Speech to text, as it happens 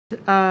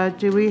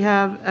Do we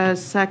have a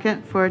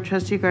second for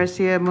Trustee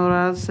Garcia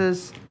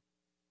Morales'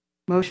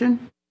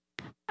 motion?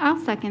 I'll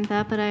second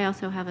that, but I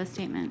also have a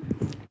statement.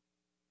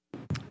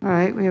 All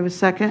right, we have a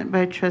second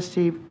by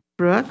Trustee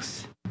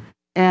Brooks,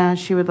 and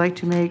she would like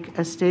to make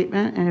a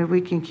statement, and if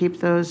we can keep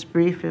those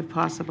brief if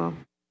possible.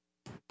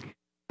 It's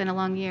been a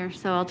long year,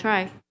 so I'll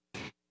try.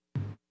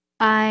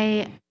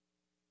 I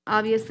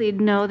obviously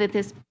know that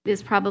this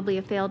is probably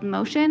a failed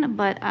motion,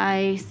 but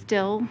I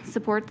still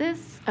support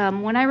this.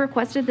 When I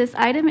requested this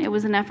item, it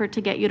was an effort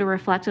to get you to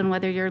reflect on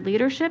whether your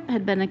leadership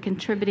had been a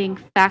contributing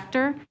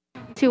factor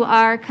to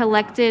our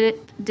collective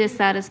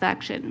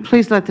dissatisfaction.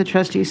 Please let the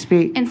trustee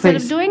speak. Instead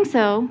of doing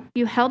so,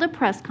 you held a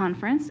press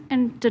conference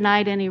and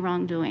denied any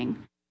wrongdoing.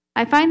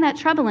 I find that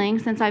troubling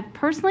since I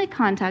personally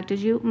contacted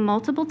you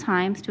multiple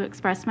times to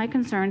express my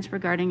concerns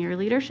regarding your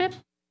leadership.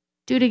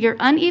 Due to your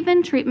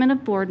uneven treatment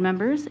of board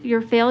members,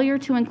 your failure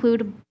to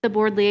include the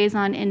board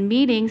liaison in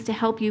meetings to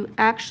help you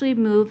actually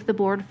move the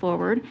board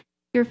forward,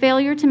 your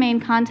failure to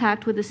maintain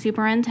contact with the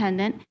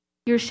superintendent,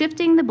 your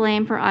shifting the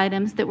blame for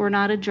items that were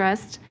not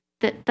addressed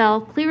that fell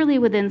clearly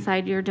within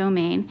your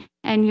domain,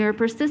 and your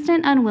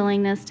persistent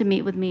unwillingness to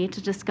meet with me to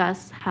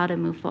discuss how to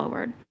move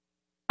forward.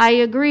 I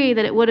agree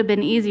that it would have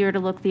been easier to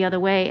look the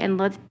other way and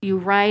let you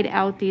ride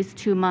out these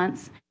 2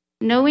 months,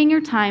 knowing your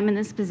time in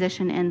this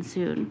position ends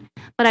soon.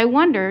 But I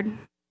wondered,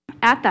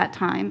 at that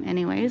time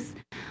anyways,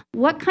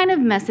 what kind of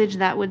message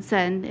that would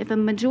send if a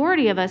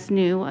majority of us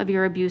knew of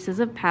your abuses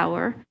of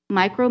power,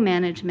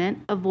 micromanagement,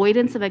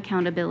 avoidance of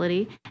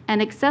accountability,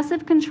 and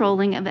excessive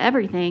controlling of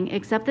everything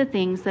except the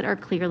things that are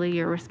clearly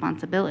your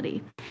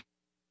responsibility.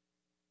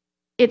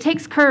 It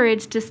takes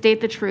courage to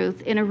state the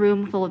truth in a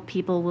room full of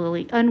people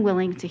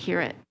unwilling to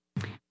hear it.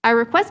 I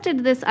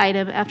requested this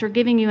item after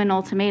giving you an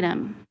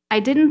ultimatum. I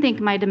didn't think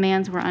my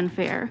demands were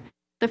unfair.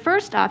 The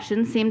first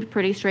option seemed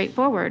pretty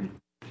straightforward.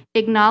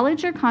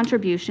 Acknowledge your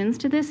contributions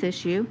to this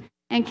issue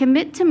and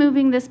commit to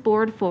moving this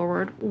board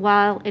forward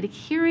while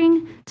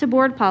adhering to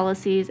board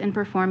policies and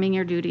performing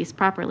your duties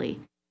properly.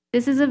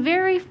 This is a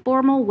very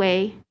formal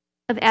way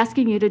of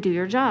asking you to do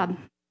your job.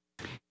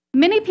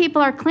 Many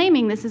people are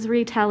claiming this is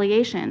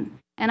retaliation,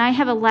 and I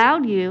have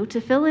allowed you to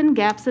fill in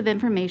gaps of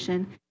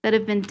information that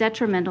have been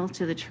detrimental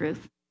to the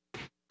truth.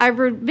 I've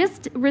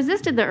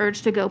resisted the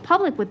urge to go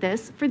public with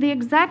this for the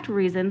exact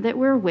reason that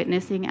we're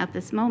witnessing at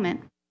this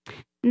moment.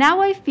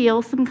 Now I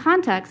feel some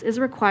context is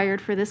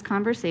required for this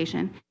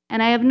conversation,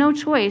 and I have no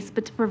choice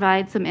but to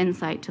provide some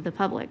insight to the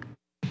public.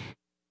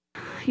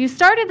 You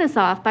started this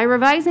off by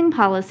revising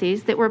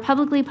policies that were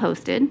publicly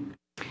posted,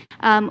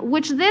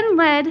 which then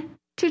led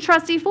to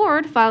Trustee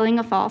Ford filing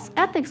a false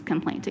ethics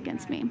complaint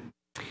against me.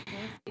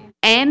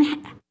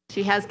 And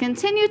she has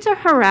continued to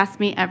harass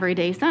me every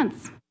day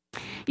since.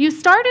 You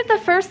started the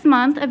first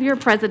month of your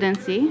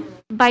presidency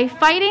by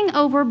fighting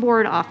over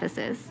board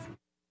offices.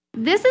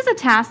 This is a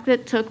task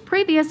that took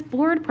previous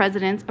board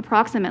presidents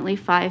approximately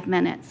 5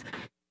 minutes.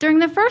 During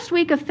the first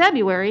week of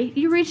February,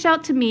 you reached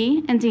out to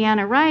me and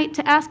Deanna Wright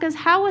to ask us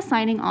how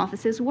assigning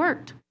offices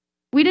worked.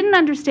 We didn't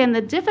understand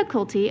the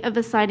difficulty of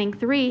assigning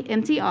 3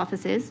 empty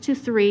offices to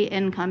 3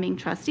 incoming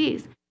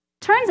trustees.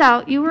 Turns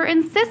out you were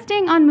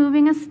insisting on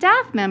moving a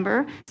staff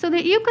member so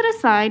that you could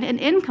assign an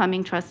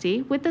incoming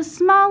trustee with the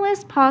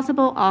smallest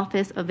possible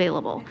office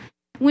available.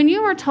 When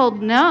you were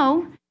told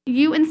no,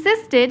 you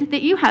insisted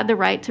that you had the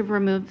right to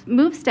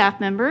move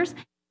staff members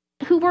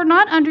who were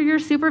not under your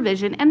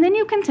supervision, and then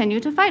you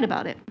continued to fight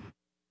about it.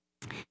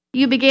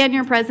 You began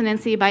your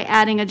presidency by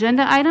adding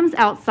agenda items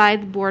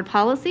outside the board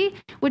policy,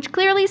 which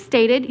clearly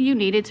stated you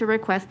needed to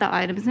request the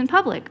items in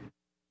public.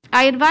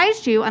 I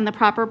advised you on the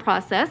proper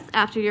process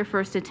after your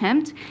first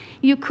attempt.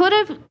 You could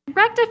have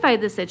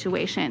rectified the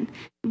situation,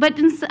 but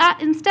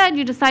instead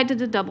you decided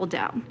to double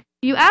down.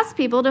 You asked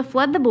people to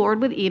flood the board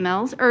with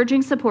emails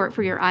urging support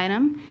for your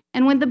item,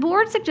 and when the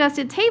board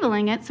suggested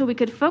tabling it so we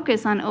could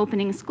focus on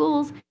opening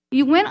schools,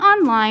 you went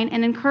online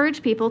and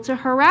encouraged people to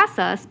harass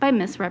us by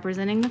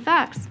misrepresenting the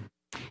facts.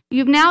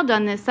 You've now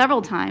done this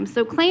several times,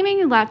 so claiming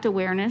you lacked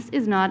awareness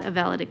is not a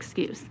valid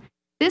excuse.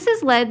 This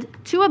has led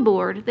to a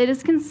board that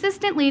is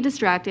consistently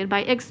distracted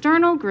by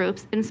external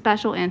groups and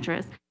special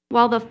interests,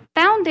 while the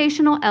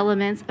foundational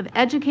elements of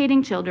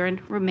educating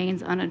children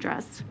remains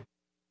unaddressed.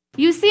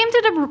 You seem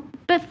to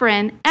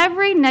befriend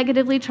every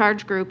negatively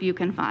charged group you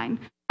can find.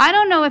 I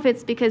don't know if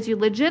it's because you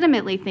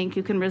legitimately think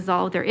you can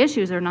resolve their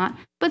issues or not,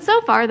 but so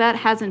far that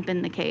hasn't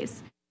been the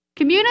case.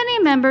 Community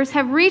members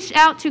have reached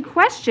out to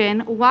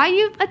question why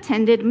you've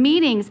attended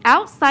meetings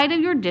outside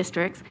of your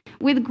districts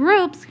with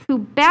groups who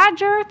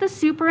badger the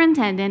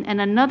superintendent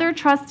and another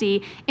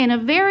trustee in a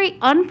very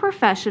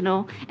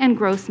unprofessional and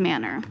gross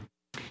manner.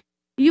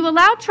 You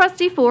allowed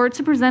Trustee Ford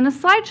to present a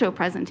slideshow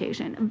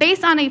presentation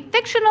based on a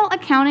fictional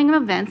accounting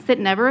of events that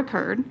never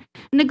occurred,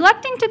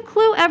 neglecting to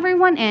clue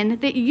everyone in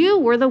that you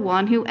were the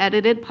one who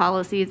edited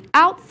policies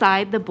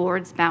outside the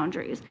board's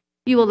boundaries.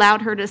 You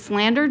allowed her to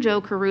slander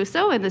Joe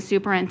Caruso and the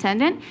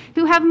superintendent,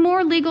 who have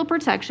more legal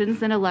protections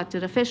than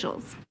elected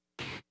officials.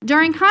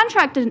 During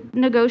contract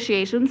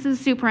negotiations with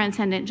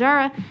Superintendent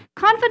Jara,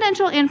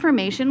 confidential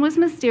information was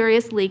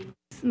mysteriously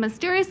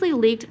mysteriously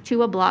leaked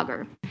to a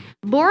blogger.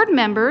 Board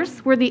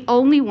members were the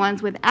only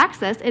ones with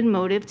access and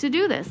motive to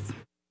do this.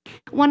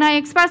 When I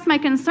expressed my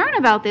concern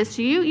about this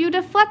to you, you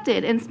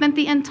deflected and spent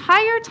the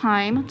entire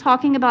time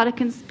talking about a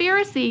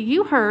conspiracy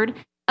you heard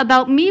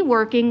about me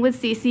working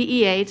with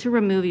CCEA to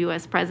remove you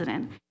as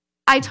president.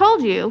 I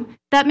told you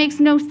that makes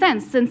no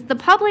sense since the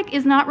public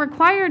is not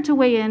required to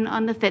weigh in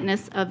on the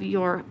fitness of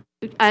you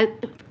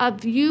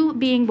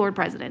being board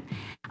president.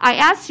 I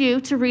asked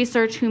you to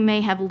research who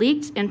may have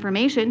leaked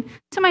information.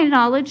 To my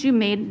knowledge, you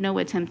made no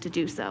attempt to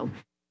do so.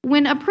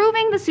 When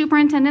approving the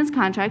superintendent's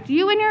contract,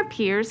 you and your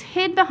peers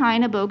hid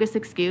behind a bogus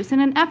excuse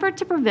in an effort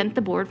to prevent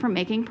the board from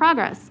making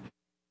progress.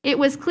 It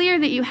was clear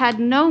that you had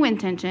no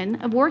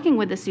intention of working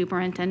with the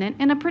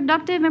superintendent in a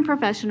productive and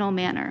professional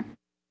manner.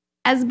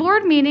 As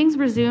board meetings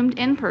resumed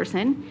in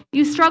person,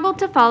 you struggled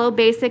to follow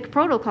basic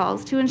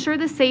protocols to ensure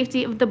the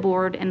safety of the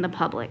board and the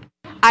public.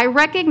 I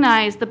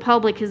recognize the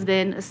public has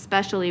been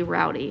especially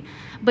rowdy,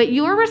 but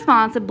your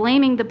response of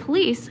blaming the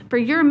police for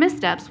your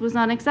missteps was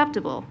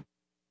unacceptable.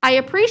 I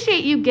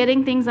appreciate you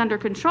getting things under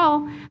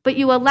control, but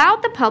you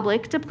allowed the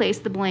public to place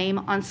the blame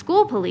on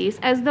school police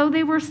as though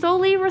they were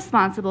solely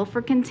responsible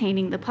for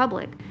containing the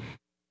public.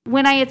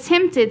 When I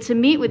attempted to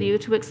meet with you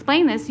to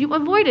explain this, you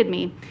avoided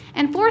me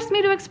and forced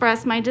me to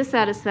express my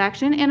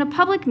dissatisfaction in a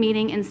public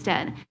meeting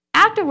instead,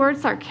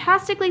 afterwards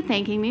sarcastically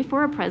thanking me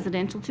for a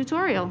presidential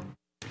tutorial.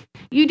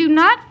 You do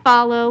not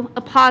follow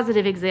a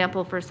positive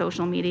example for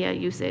social media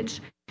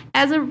usage.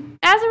 As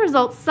a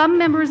result, some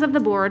members of the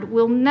board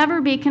will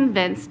never be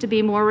convinced to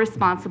be more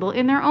responsible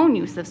in their own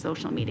use of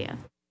social media.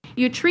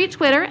 You treat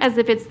Twitter as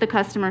if it's the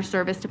customer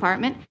service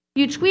department.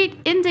 You tweet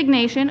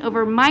indignation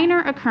over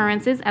minor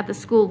occurrences at the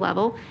school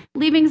level,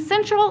 leaving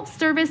central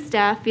service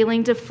staff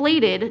feeling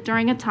deflated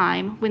during a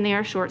time when they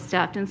are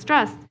short-staffed and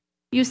stressed.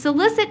 You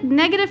solicit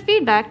negative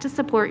feedback to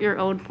support your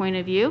own point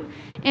of view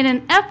in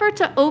an effort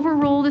to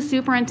overrule the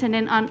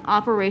superintendent on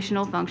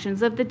operational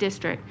functions of the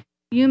district.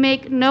 You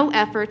make no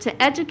effort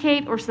to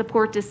educate or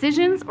support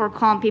decisions or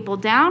calm people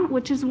down,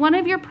 which is one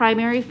of your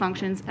primary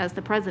functions as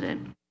the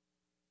president.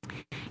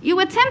 You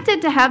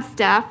attempted to have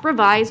staff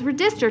revise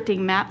redistricting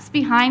maps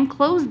behind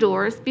closed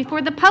doors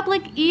before the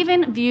public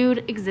even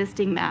viewed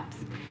existing maps.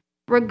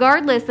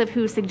 Regardless of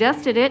who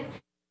suggested it,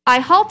 I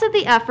halted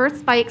the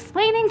efforts by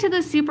explaining to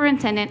the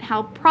superintendent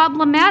how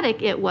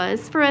problematic it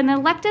was for an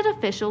elected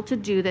official to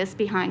do this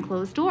behind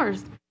closed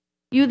doors.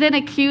 You then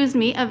accused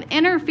me of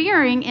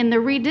interfering in the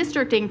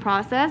redistricting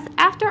process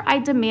after I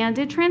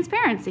demanded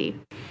transparency.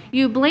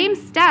 You blamed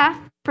staff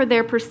for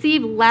their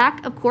perceived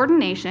lack of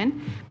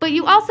coordination, but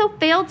you also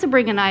failed to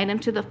bring an item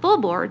to the full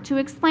board to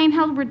explain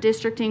how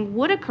redistricting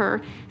would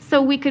occur so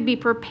we could be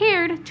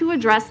prepared to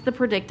address the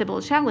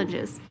predictable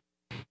challenges.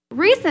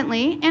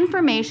 Recently,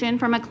 information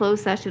from a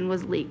closed session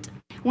was leaked.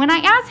 When I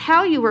asked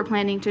how you were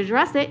planning to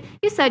address it,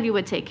 you said you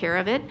would take care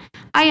of it.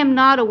 I am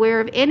not aware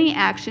of any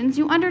actions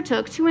you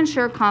undertook to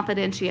ensure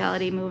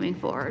confidentiality moving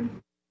forward.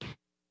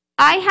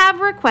 I have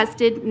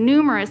requested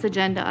numerous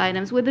agenda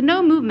items with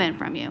no movement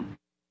from you.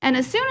 And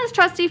as soon as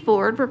Trustee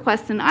Ford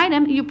requests an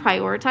item, you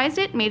prioritized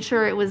it, made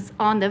sure it was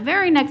on the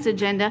very next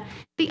agenda.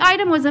 The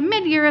item was a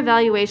mid-year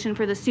evaluation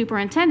for the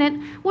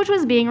superintendent, which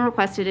was being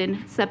requested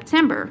in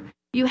September.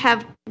 You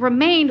have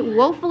remained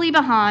woefully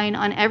behind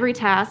on every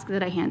task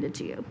that I handed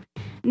to you.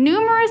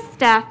 Numerous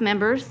staff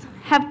members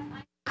have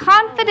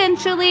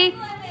confidentially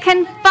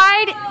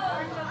confided.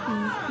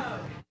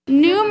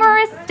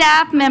 Numerous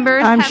staff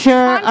members.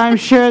 I'm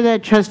sure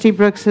that Trustee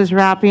Brooks is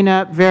wrapping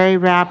up very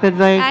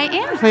rapidly. I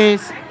am.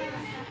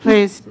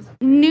 Please.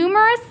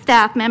 Numerous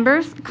staff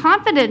members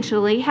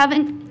confidentially have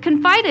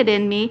confided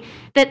in me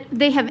that when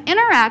they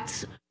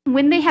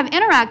have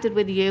interacted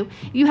with you,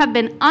 you have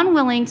been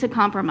unwilling to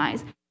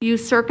compromise. You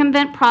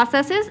circumvent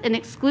processes and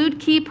exclude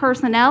key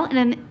personnel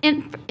in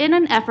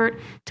an effort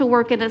to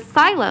work in a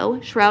silo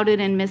shrouded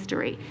in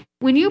mystery.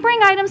 When you bring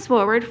items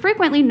forward,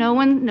 frequently no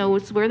one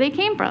knows where they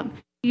came from.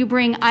 You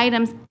bring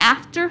items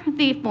after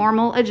the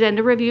formal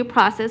agenda review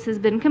process has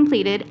been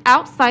completed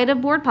outside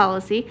of board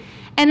policy,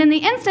 and in the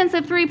instance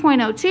of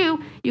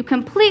 3.02, you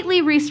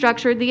completely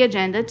restructured the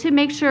agenda to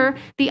make sure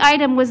the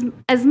item was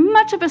as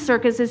much of a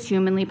circus as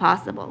humanly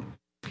possible.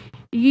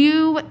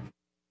 You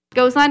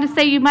goes on to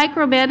say you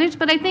micromanage,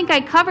 but I think I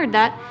covered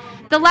that.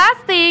 The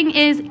last thing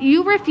is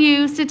you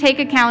refuse to take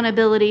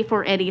accountability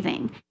for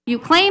anything. You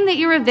claim that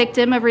you're a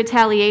victim of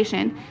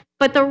retaliation,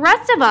 but the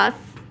rest of us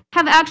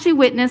have actually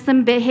witnessed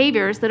some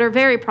behaviors that are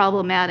very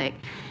problematic.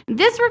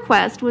 This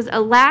request was a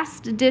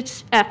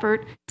last-ditch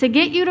effort to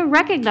get you to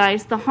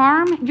recognize the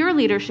harm your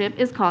leadership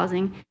is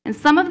causing and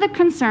some of the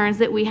concerns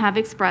that we have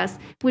expressed,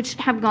 which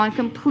have gone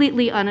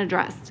completely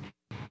unaddressed.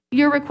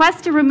 Your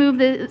request to remove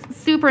the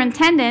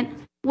superintendent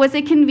was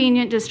a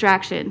convenient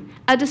distraction,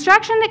 a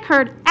distraction that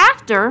occurred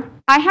after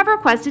I have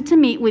requested to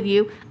meet with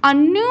you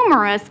on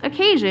numerous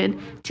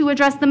occasions to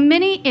address the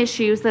many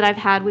issues that I've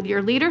had with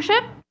your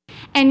leadership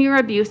and your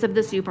abuse of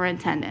the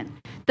superintendent.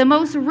 The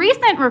most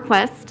recent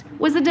request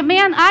was a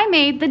demand I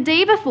made the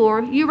day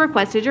before you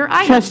requested your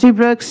item. Trustee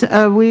Brooks,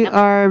 we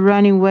are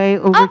running way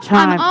over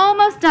time. I'm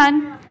almost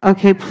done.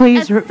 Okay,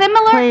 please,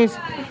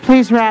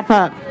 please wrap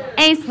up.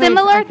 A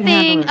similar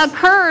thing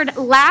occurred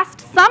last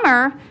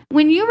summer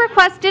when you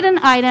requested an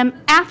item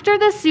after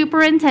the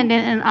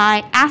superintendent and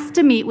I asked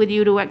to meet with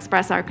you to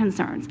express our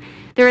concerns.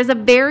 There is a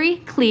very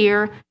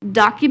clear,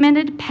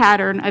 documented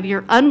pattern of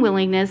your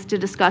unwillingness to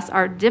discuss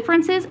our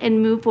differences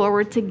and move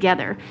forward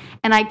together.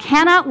 And I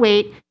cannot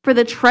wait for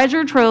the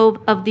treasure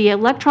trove of the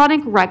electronic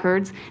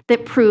records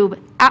that prove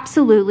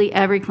absolutely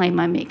every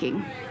claim I'm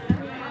making.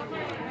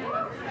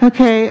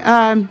 Okay,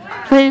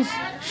 please,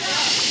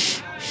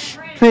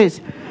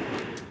 please.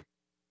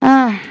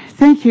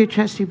 Thank you,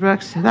 Trustee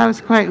Brooks. That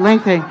was quite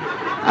lengthy.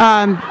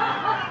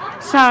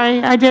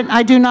 Sorry,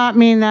 I do not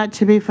mean that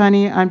to be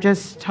funny. I'm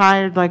just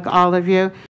tired like all of you.